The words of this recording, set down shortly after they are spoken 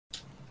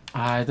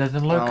I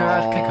didn't look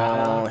at Oh,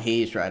 Kaka.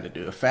 he's trying to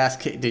do a fast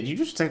kick. Did you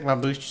just take my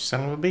boost, you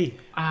son of a bee?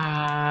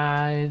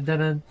 I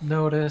didn't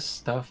notice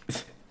stuff.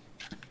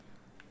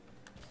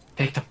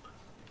 Take them.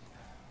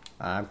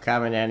 I'm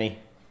coming, Annie.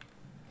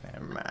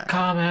 Never mind.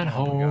 Coming Oh my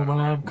home, God.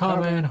 I'm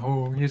coming coming.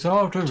 home. Use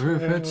off the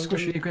roof, it's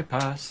squishy, great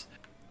pass.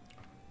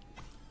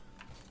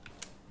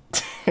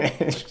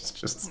 It's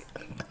just...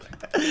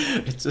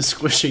 it's a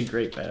squishy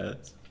great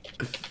pass.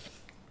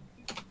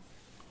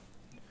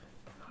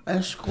 A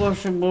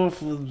squishy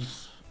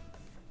muffins.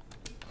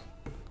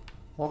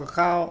 Walk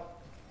out.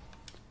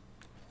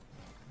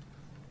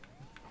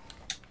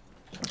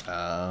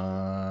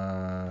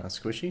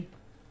 Squishy?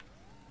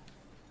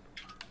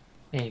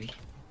 Maybe.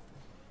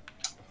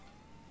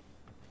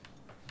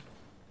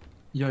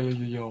 Yo,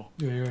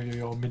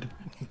 mid.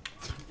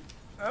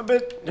 A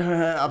bit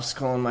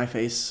obstacle in my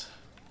face.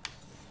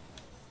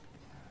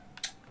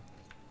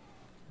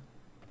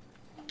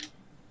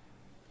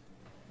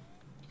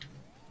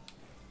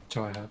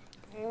 So I have.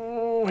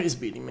 Oh, he's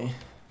beating me.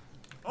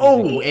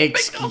 Oh,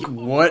 excuse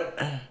what?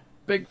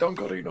 Big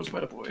Donkorino,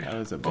 spider boy. That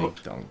was a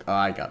big dunk. Oh,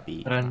 I got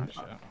beat. And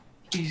Oh, then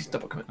shit. he's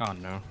double commit. Oh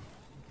no.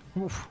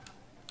 Oof.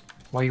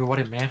 Why you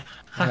worried, man?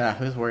 Yeah,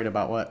 who's worried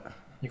about what?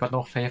 You got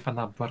no faith in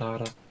that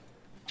Barada.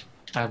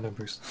 I have no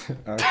boost.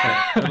 Okay.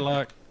 Good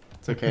luck.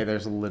 It's okay,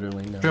 there's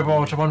literally no...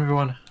 Dribble, it's a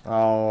 1v1.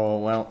 Oh,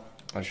 well.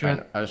 I was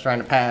trying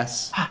to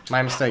pass.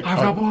 My mistake. I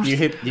Oh, robbed. you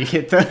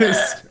hit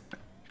those?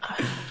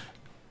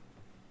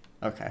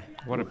 Okay.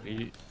 What a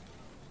beat.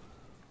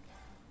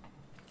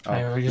 Oh,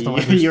 I used the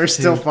one boost you're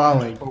still to-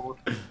 falling. forward.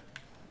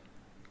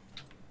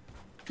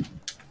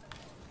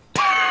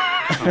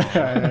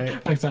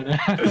 Alright. Thanks, Anya.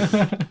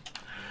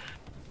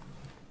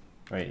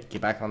 Wait,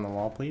 get back on the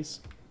wall,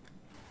 please.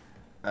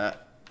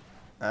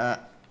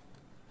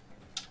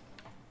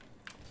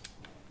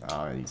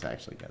 Oh, he's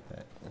actually got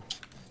that.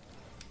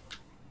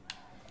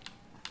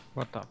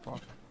 What the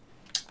fuck?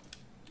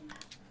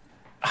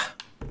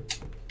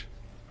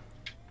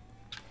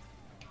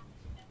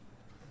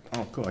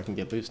 Oh, cool, I can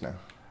get boost now.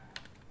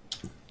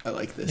 I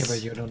like Yeah, this.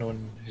 but you don't know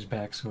who's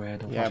back, so I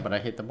don't Yeah, want- but I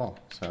hit the ball,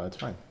 so it's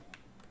fine.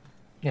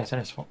 Yeah, it's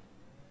his fault.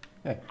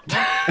 Hey.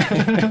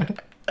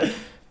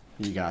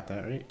 You got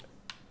that, right?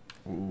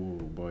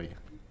 Ooh, boy.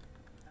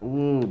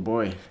 Ooh,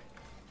 boy.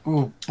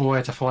 Ooh, boy,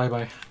 it's a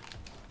flyby.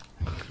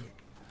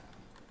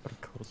 What a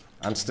close.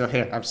 I'm still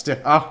here. I'm still...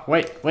 Oh,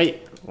 wait.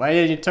 Why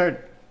didn't you turn?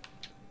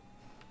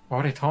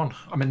 What are you taunt?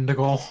 I'm in the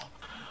goal.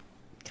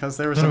 Because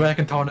there was There's no a... way I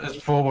can taunt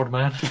it forward,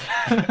 man.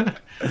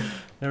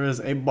 There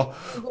was a ball.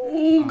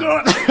 Oh,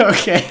 God.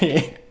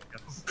 Okay.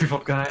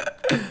 Pre-flop guy.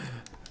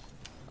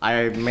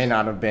 I may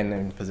not have been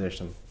in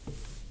position.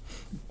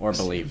 Or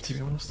believed. To be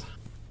honest.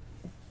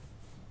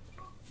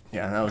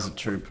 Yeah, that was a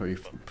true pre.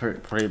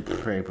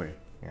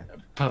 Yeah.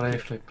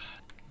 Parade flip.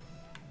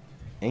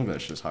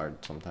 English is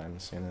hard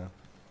sometimes, you know.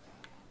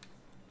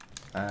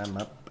 I'm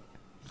up.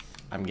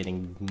 I'm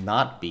getting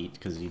not beat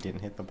because you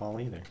didn't hit the ball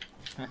either.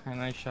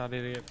 And I shot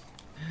it.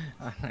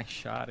 And I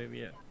shot it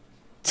yet.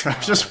 So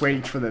I'm just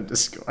waiting for them to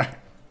score.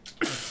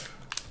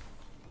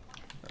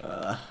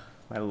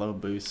 My low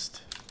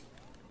boost.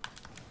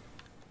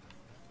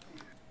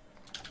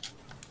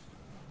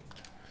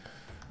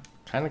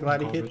 Kind of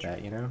glad he hit Garbage.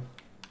 that, you know.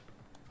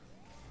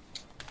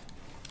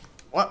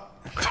 What?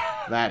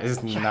 That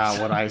is not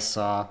what I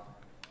saw.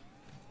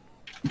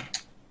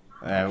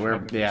 Yeah.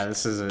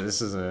 This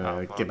is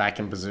a get back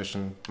in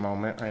position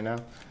moment right now.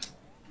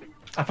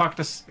 I fucked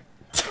this.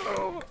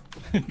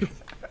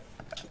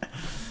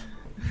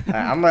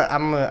 I'm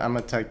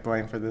a take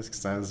blame for this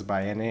because I was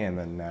by NA and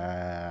then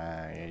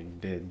I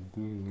did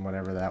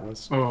whatever that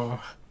was.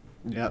 Oh,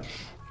 Yep.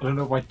 I don't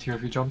know why two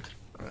of you jumped.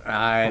 You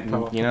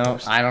know,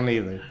 I don't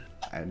either.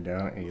 I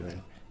don't either.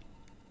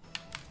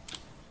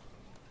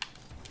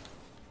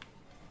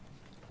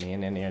 Me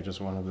and NA are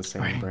just one of the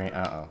same brain.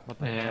 Uh oh.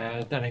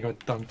 Yeah, then I got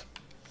dunked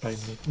by me.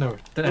 No,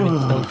 then I mean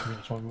dunked me,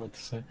 that's what I meant to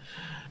say.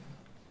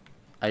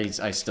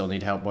 I still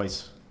need help,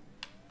 boys.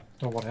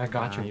 Don't worry, I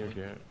got Ah, you. you're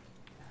good.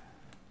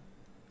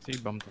 See,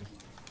 bumped him.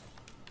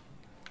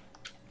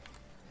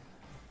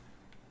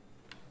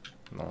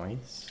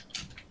 Nice.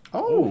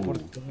 Oh,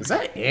 is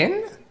that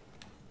in?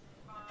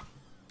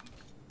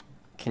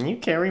 Can you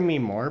carry me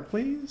more,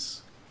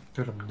 please?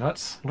 Dude, I'm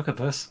nuts. Look at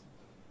this.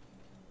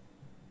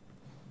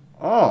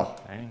 Oh,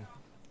 Dang.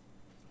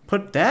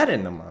 put that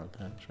in the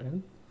montage,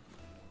 man.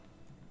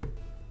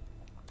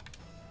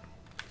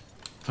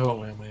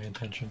 Totally my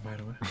intention, by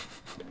the way.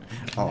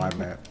 Oh, I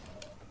meant.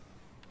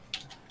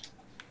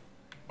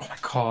 Oh my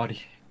god.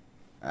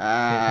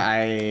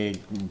 I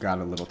got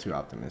a little too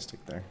optimistic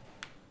there.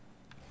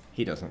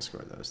 He doesn't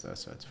score those though,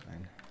 so it's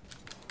fine.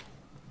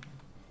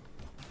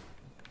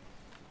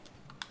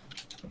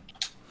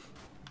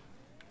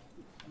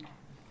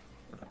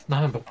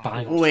 Nothing but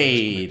buying.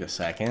 Wait a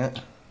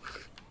second.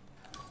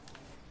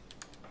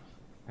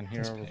 And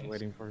here I was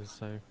waiting for his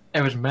save.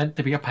 It was meant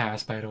to be a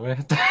pass, by the way.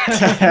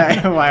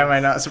 Why am I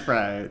not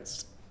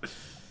surprised?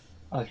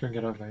 I couldn't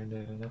get over it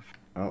enough.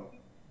 Oh.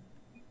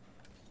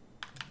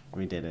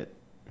 We did it.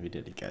 We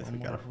did it, guys. We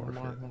got a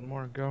forfeit. One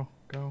more. Go.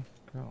 Oh,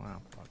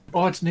 fuck.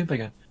 Oh, it's Noob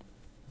again.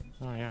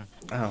 Oh, yeah.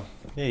 Oh,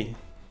 hey.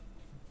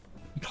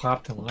 We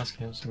clapped him last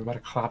game, so we better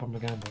clap him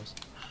again, boys.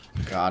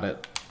 Got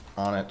it.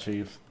 On it,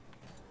 Chief.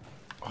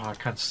 Oh, I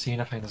can't see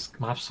anything. This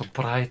map's so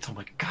bright. Oh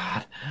my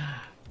god.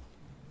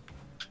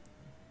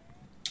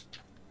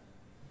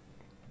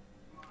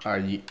 Are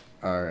you...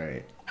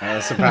 Alright. I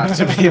was about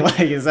to be like,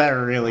 is that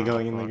really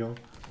going in the goal?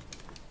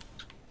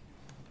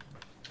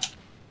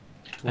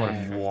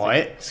 What?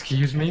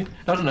 Excuse me?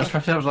 That wasn't a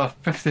 50, that was a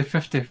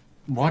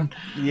 50-51.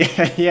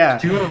 Yeah.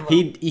 Two of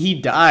them. He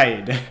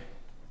died.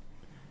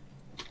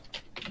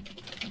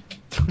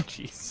 Oh,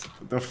 jeez.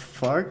 The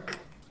fuck?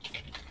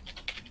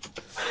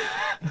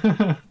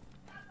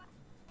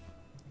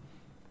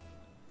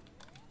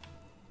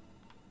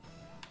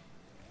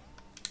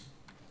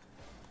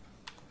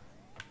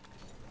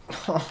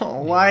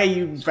 Why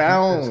you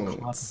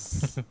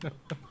bounce?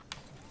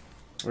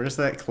 Where's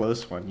that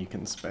close one you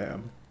can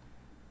spam?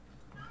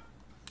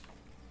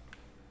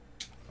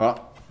 Oh.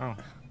 Oh.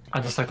 I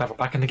just like that we're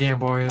back in the game,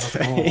 boys.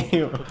 Let's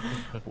go.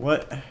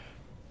 What?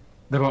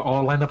 They were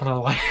all lined up on a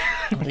line.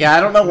 Yeah, I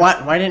don't know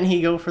why didn't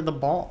he go for the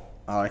ball?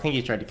 Oh, I think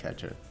he tried to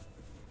catch it.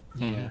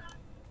 Yeah.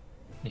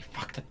 He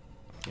fucked it.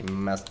 He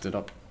messed it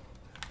up.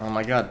 Oh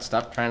my god,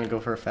 stop trying to go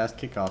for a fast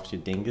kickoff, you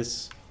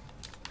dingus.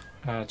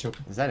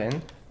 Joking. Is that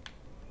in?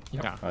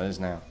 Yeah. Oh, it is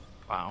now.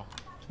 Wow.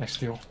 Next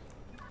steal.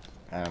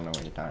 I don't know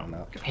what you're talking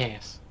about.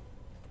 Yes.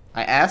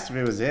 I asked if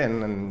it was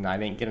in, and I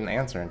didn't get an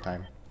answer in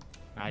time.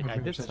 I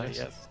did say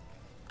yes.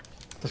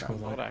 Let's go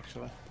What live.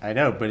 actually? I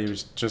know, but he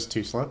was just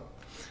too slow.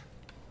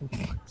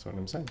 That's what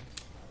I'm saying.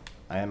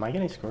 Am I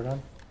getting scored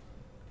on?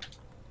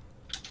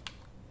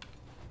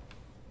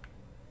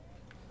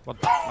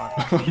 What the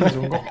fuck? He's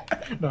on goal.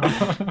 No.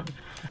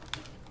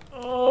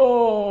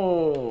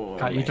 Oh!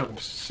 God, you took him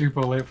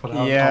super late for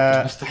that.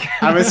 Yeah,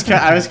 Optimistic.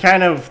 I was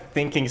kind of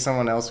thinking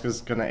someone else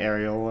was gonna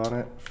aerial on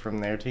it from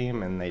their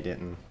team, and they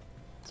didn't,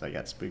 so I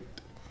got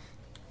spooked.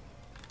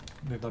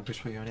 Maybe that boost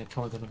for you, and it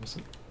totally didn't miss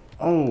it.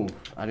 Oh,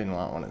 I didn't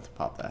want it to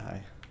pop that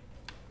high.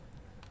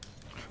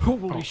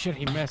 Holy shit,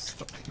 he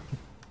missed.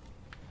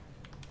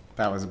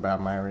 That was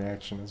about my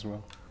reaction as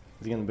well.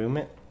 Is he gonna boom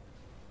it?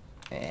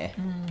 Eh.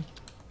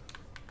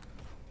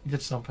 He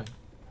did something.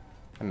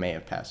 I may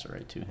have passed it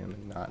right to him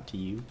and not to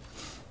you.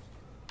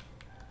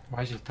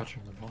 Why is he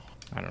touching the ball?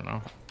 I don't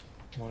know.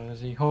 What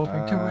is he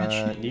hoping to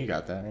achieve? You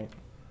got that,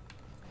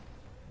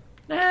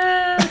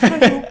 Nah,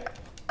 right?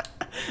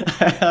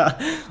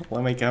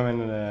 Let me come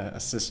in and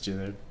assist you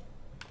there.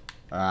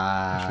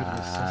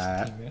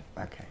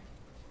 Okay.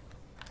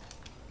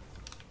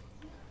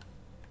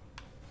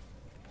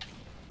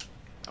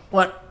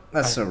 What?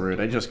 That's so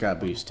rude. I just got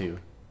boost too.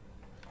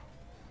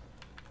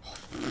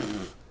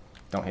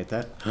 Don't hit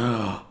that.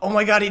 Oh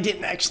my god, he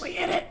didn't actually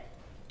hit it.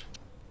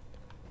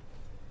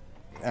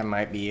 That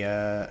might be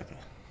okay.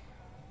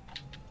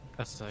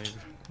 That's save.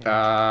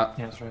 Yeah,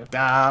 that's right.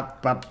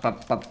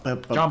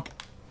 Jump.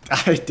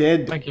 I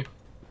did. Thank you.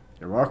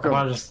 You're welcome.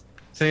 I'll just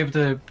save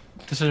the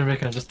decision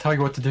making and just tell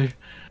you what to do.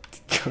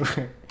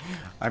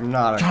 I'm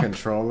not a Jump.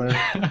 controller.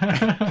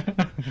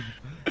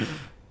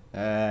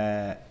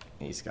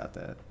 He's got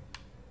that.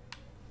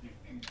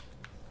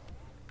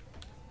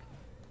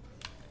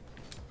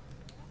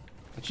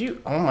 But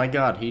you, oh my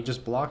god, he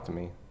just blocked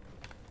me.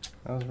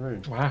 That was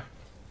rude. Wow.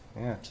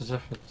 Yeah. It's as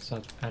if it's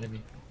an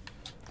enemy.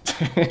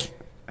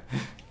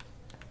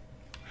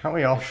 Aren't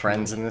we all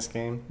friends in this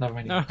game? Never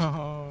mind. No.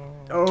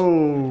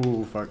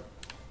 Oh, fuck.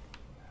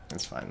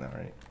 That's fine though,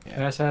 right?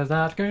 Yeah. This is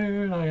not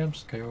good, I am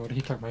scared.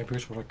 He took my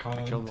boost with a con.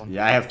 I killed one.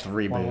 Yeah, I have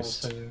 3 One will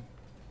boosts. save.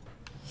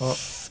 Oh,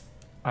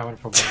 I went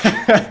for boost.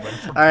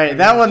 Alright,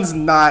 that one's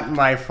not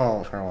my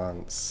fault for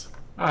once.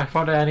 I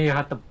thought Annie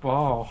had the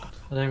ball.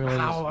 I didn't realize.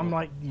 Ow, I'm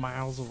like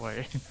miles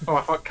away. Oh,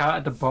 I thought Cat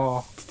had the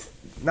ball.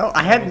 No,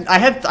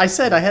 I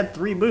said I had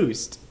 3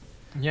 boosts.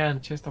 Yeah,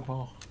 and chase the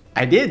ball.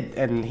 I did,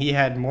 and he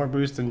had more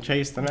boost and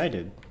chase than I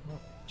did.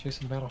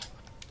 Chasing battle.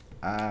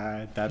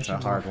 That's a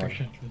hard one.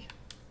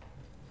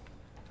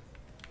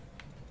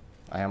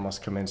 I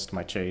almost commenced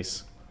my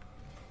chase.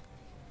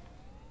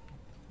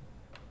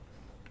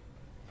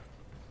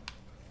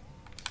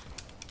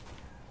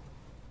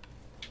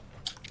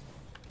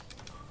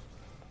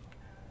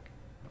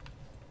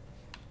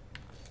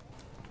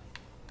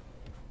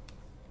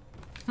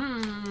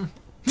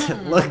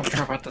 Look.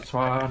 About this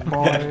one,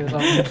 boys.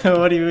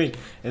 What do you mean?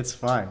 It's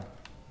fine.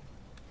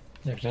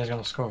 Yeah, he's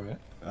gonna score it.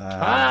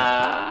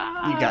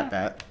 You got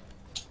that.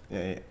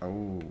 Yeah.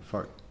 Oh,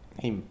 fuck.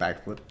 He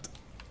backflipped.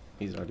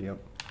 He's already up.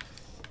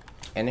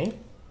 Any?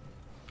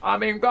 I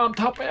mean, I'm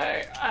top.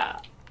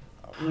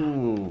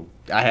 Ooh.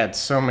 I had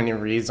so many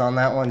reads on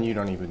that one, you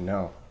don't even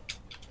know.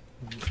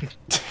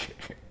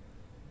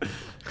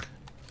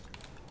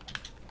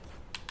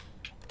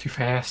 Too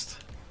fast.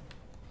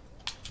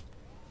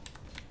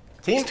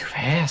 Team. Too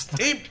fast.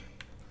 Team.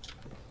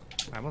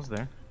 I was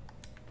there.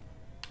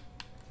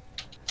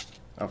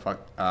 Oh, fuck.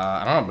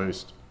 I don't have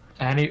boost.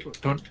 Annie,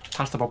 don't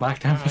pass the ball back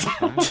down. See,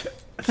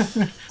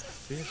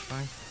 it's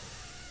fine.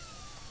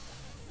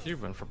 You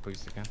went for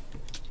boost again.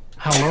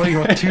 Hello,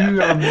 you got 2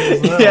 on me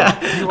as well.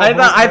 Yeah, You I are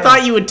thought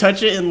both you would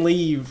touch it and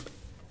leave.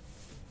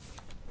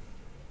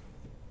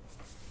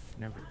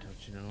 Never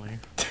touch it in life.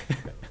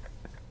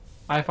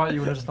 I thought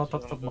you would just not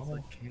touch the ball.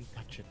 I can't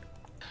touch it.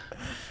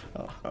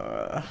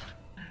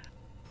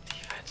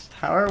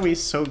 How are we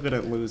so good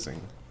at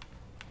losing?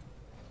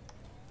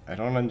 I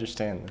don't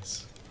understand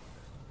this.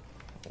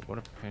 Oh, what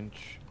a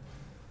pinch.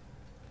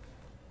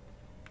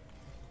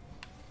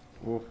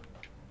 Ooh.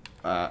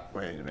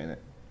 Wait a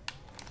minute.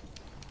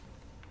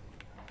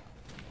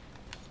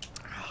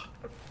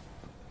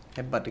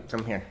 Hey, buddy,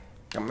 come here.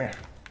 Come here.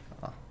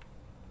 Oh.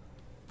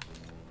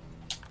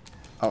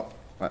 Oh,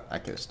 well, I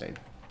could have stayed.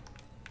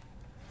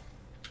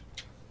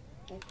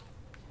 A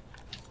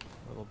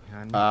little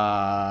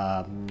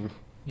behind.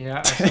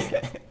 Yeah, I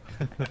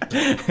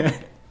see.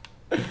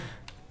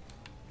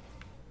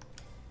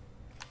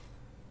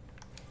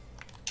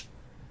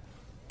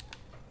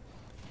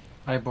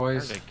 Hi, How are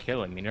boys. they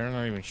killing me? They're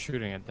not even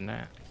shooting at the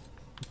net.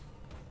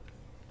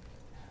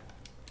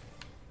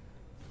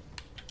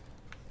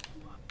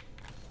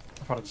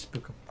 I thought I'd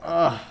spook him.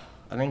 I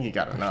think you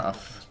got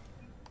enough.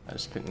 I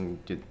just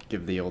couldn't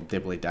give the old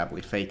dibbly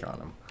dabbly fake on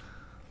him.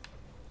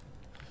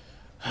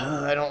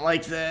 I don't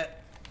like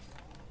that.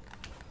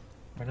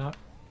 Why not?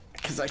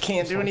 Because I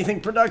can't do anything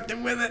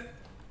productive with it.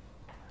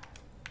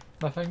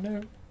 Nothing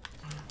new.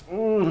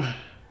 Ooh.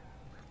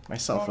 My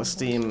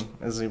self-esteem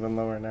is even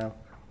lower now.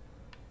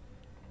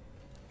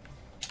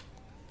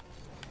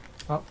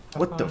 Oh,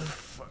 What the fine.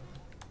 fuck?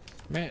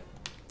 Man,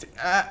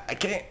 I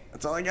can't.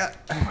 That's all I got.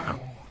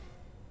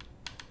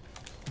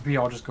 We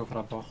all just go for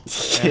that ball.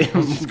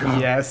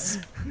 Yes.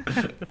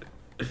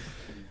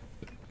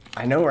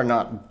 I know we're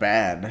not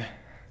bad.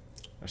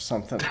 There's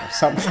something.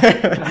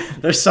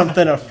 There's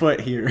something afoot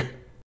here.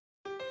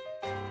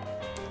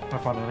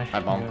 Have fun, Annie. I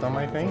bumped them,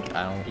 I think.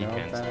 I don't you know.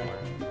 can If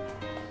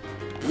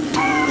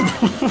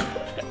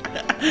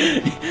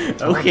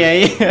that...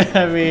 Okay.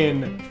 I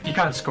mean. You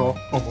can't score.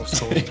 Almost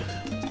scored.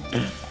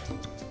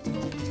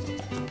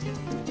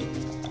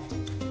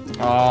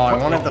 Oh, I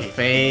wanted the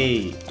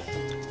fade.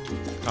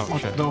 oh Oh,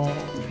 shit. no.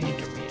 He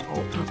get me.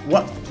 Oh.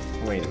 What?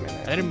 Wait a I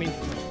minute. didn't mean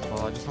for this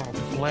ball. I just want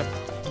to flip.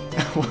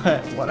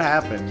 What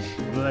happened?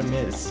 What did I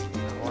miss?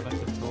 I wanted to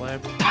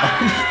flip.